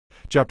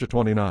chapter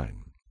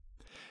 29.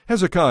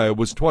 Hezekiah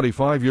was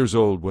 25 years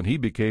old when he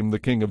became the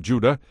king of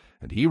Judah,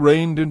 and he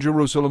reigned in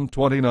Jerusalem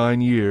 29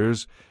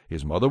 years.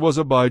 His mother was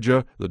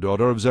Abijah, the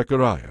daughter of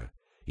Zechariah.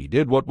 He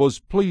did what was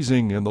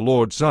pleasing in the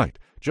Lord's sight,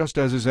 just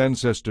as his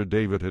ancestor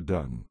David had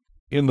done.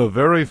 In the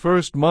very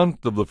first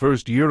month of the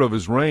first year of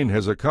his reign,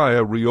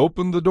 Hezekiah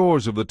reopened the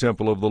doors of the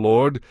temple of the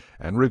Lord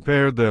and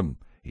repaired them.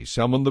 He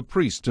summoned the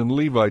priests and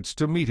Levites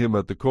to meet him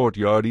at the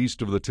courtyard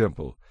east of the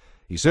temple.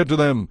 He said to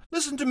them,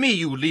 "Listen to me,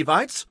 you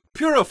Levites.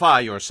 Purify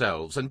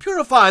yourselves, and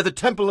purify the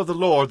temple of the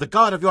Lord, the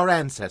God of your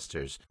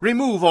ancestors.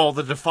 Remove all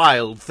the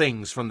defiled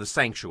things from the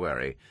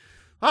sanctuary.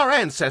 Our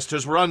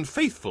ancestors were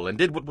unfaithful and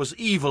did what was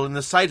evil in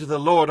the sight of the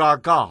Lord our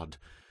God.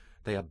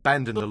 They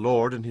abandoned the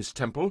Lord and his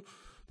temple.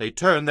 They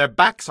turned their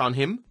backs on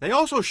him. They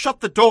also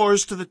shut the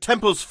doors to the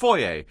temple's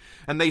foyer,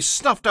 and they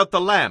snuffed out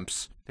the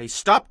lamps. They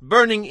stopped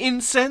burning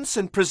incense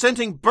and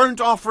presenting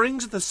burnt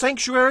offerings at the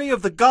sanctuary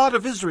of the God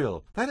of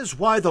Israel. That is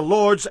why the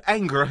Lord's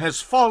anger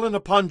has fallen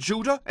upon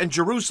Judah and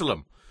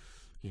Jerusalem.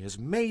 He has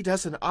made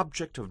us an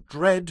object of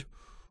dread,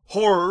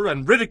 horror,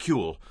 and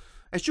ridicule.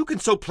 As you can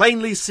so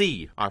plainly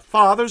see, our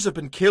fathers have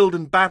been killed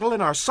in battle, and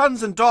our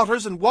sons and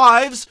daughters and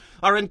wives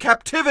are in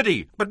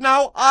captivity. But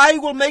now I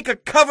will make a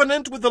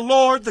covenant with the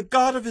Lord, the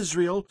God of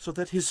Israel, so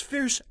that his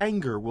fierce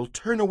anger will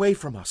turn away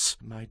from us.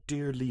 My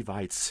dear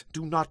Levites,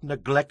 do not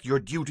neglect your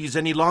duties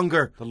any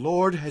longer. The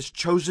Lord has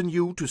chosen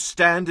you to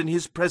stand in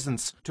his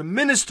presence, to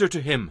minister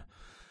to him,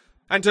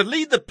 and to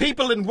lead the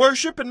people in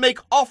worship and make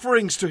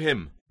offerings to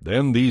him."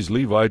 Then these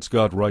Levites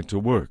got right to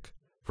work.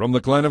 From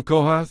the clan of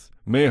Kohath,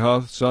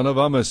 Mahath son of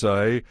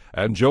Amasai,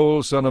 and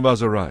Joel son of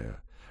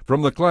Azariah.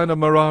 From the clan of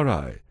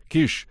Merari,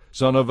 Kish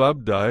son of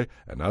Abdi,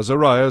 and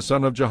Azariah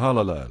son of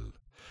Jehalalel.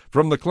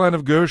 From the clan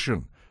of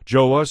Gershon,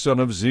 Joah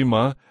son of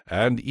Zimah,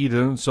 and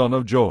Eden son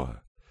of Joah.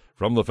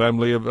 From the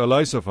family of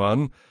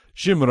Elisaphan,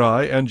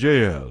 Shimri and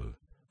Jael.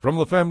 From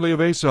the family of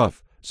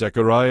Asaph,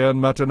 Zechariah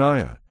and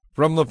Mattaniah.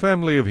 From the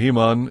family of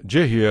Heman,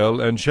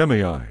 Jehiel and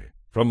Shemai.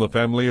 From the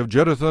family of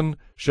Jeduthun,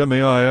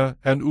 Shemaiah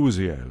and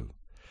Uzziel.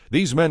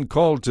 These men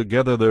called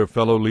together their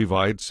fellow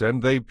Levites,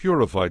 and they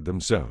purified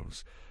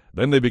themselves.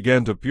 Then they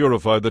began to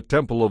purify the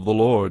temple of the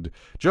Lord,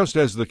 just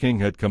as the king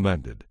had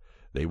commanded.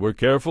 They were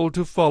careful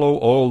to follow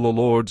all the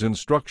Lord's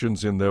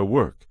instructions in their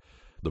work.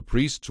 The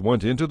priests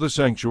went into the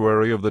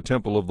sanctuary of the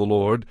temple of the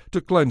Lord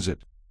to cleanse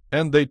it,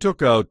 and they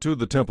took out to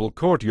the temple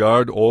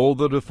courtyard all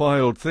the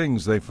defiled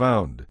things they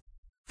found.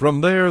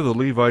 From there the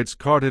Levites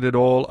carted it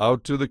all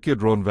out to the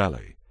Kidron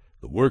valley.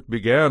 The work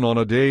began on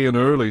a day in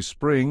early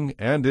spring,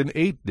 and in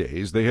 8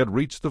 days they had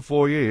reached the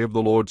foyer of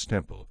the Lord's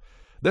temple.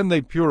 Then they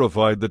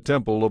purified the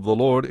temple of the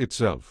Lord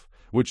itself,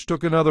 which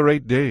took another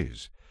 8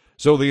 days.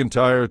 So the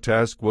entire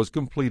task was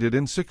completed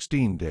in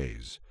 16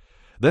 days.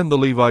 Then the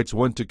Levites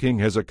went to King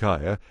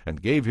Hezekiah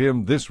and gave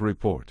him this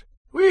report.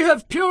 "We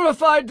have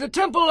purified the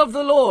temple of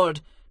the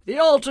Lord, the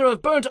altar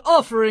of burnt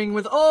offering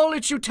with all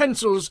its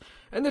utensils,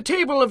 and the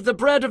table of the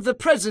bread of the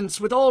presence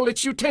with all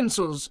its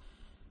utensils.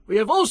 We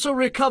have also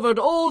recovered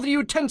all the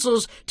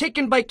utensils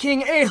taken by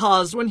King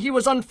Ahaz when he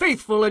was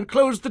unfaithful and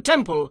closed the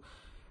temple.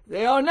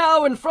 They are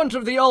now in front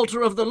of the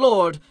altar of the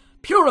Lord,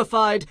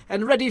 purified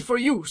and ready for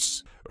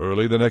use."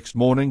 Early the next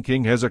morning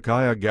King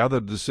Hezekiah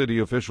gathered the city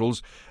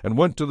officials and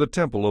went to the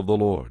temple of the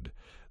Lord.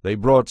 They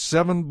brought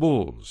 7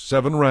 bulls,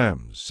 7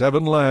 rams,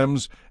 7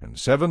 lambs, and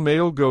 7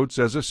 male goats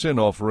as a sin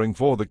offering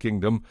for the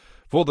kingdom,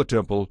 for the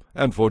temple,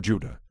 and for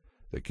Judah.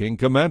 The king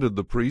commanded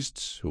the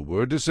priests, who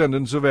were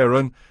descendants of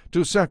Aaron,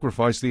 to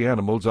sacrifice the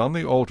animals on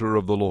the altar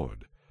of the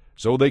Lord.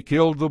 So they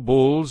killed the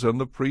bulls, and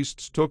the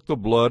priests took the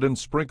blood and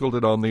sprinkled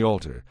it on the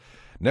altar.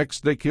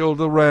 Next they killed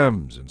the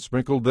rams and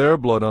sprinkled their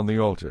blood on the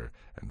altar,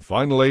 and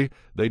finally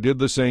they did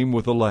the same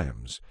with the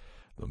lambs.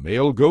 The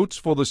male goats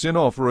for the sin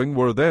offering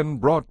were then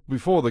brought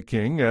before the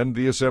king and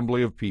the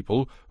assembly of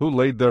people, who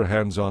laid their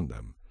hands on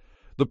them.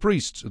 The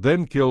priests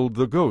then killed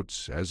the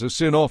goats as a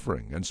sin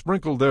offering, and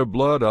sprinkled their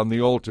blood on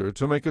the altar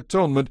to make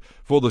atonement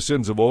for the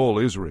sins of all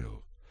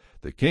Israel.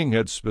 The king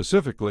had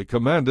specifically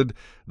commanded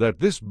that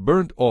this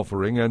burnt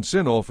offering and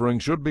sin offering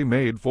should be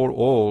made for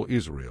all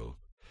Israel.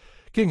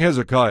 King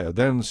Hezekiah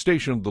then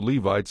stationed the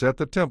Levites at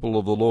the temple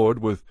of the Lord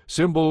with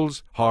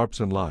cymbals, harps,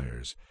 and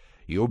lyres.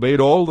 He obeyed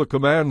all the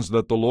commands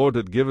that the Lord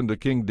had given to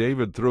King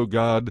David through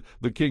Gad,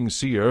 the king's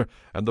seer,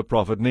 and the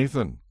prophet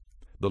Nathan.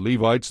 The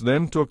Levites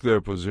then took their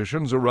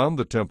positions around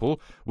the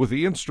temple with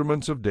the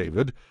instruments of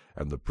David,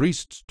 and the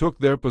priests took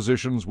their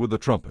positions with the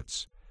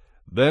trumpets.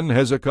 Then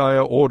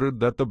Hezekiah ordered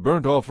that the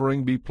burnt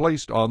offering be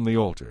placed on the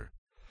altar.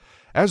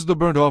 As the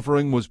burnt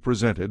offering was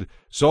presented,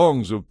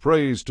 songs of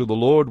praise to the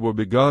Lord were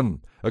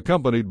begun,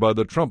 accompanied by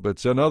the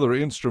trumpets and other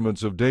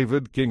instruments of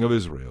David, king of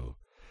Israel.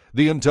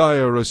 The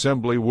entire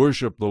assembly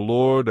worshipped the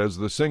Lord as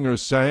the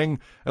singers sang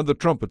and the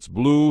trumpets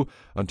blew,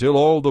 until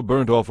all the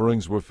burnt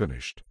offerings were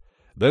finished.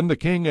 Then the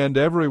king and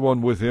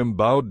everyone with him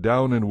bowed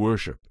down in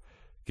worship.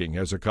 King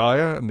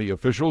Hezekiah and the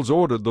officials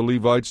ordered the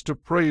Levites to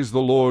praise the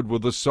Lord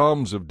with the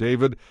psalms of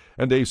David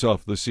and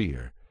Asaph the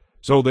seer.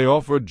 So they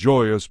offered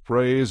joyous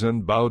praise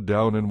and bowed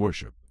down in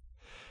worship.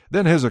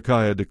 Then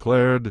Hezekiah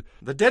declared,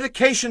 "The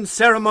dedication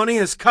ceremony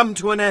has come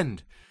to an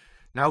end.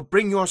 Now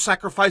bring your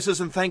sacrifices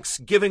and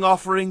thanksgiving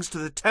offerings to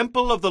the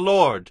temple of the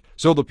Lord."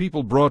 So the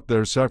people brought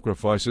their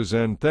sacrifices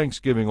and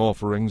thanksgiving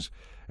offerings,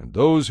 and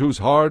those whose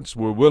hearts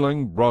were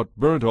willing brought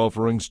burnt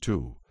offerings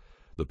too.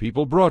 The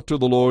people brought to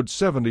the Lord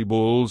 70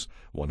 bulls,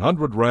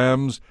 100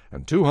 rams,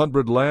 and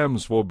 200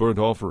 lambs for burnt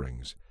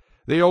offerings.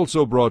 They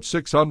also brought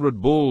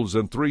 600 bulls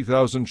and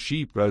 3,000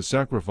 sheep as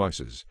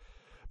sacrifices.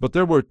 But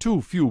there were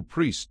too few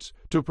priests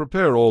to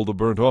prepare all the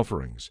burnt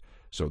offerings,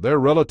 so their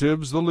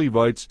relatives, the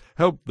Levites,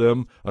 helped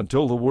them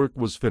until the work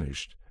was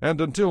finished, and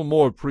until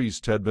more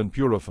priests had been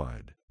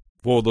purified.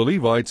 For the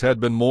Levites had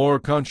been more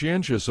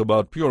conscientious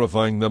about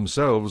purifying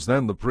themselves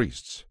than the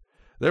priests.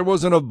 There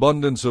was an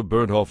abundance of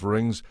burnt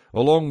offerings,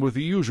 along with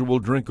the usual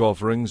drink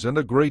offerings, and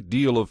a great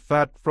deal of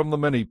fat from the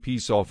many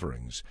peace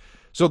offerings.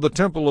 So the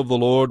temple of the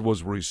Lord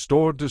was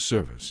restored to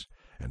service.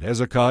 And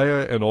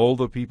Hezekiah and all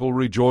the people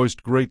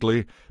rejoiced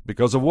greatly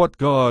because of what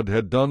God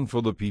had done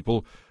for the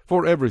people,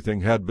 for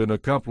everything had been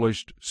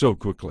accomplished so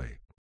quickly.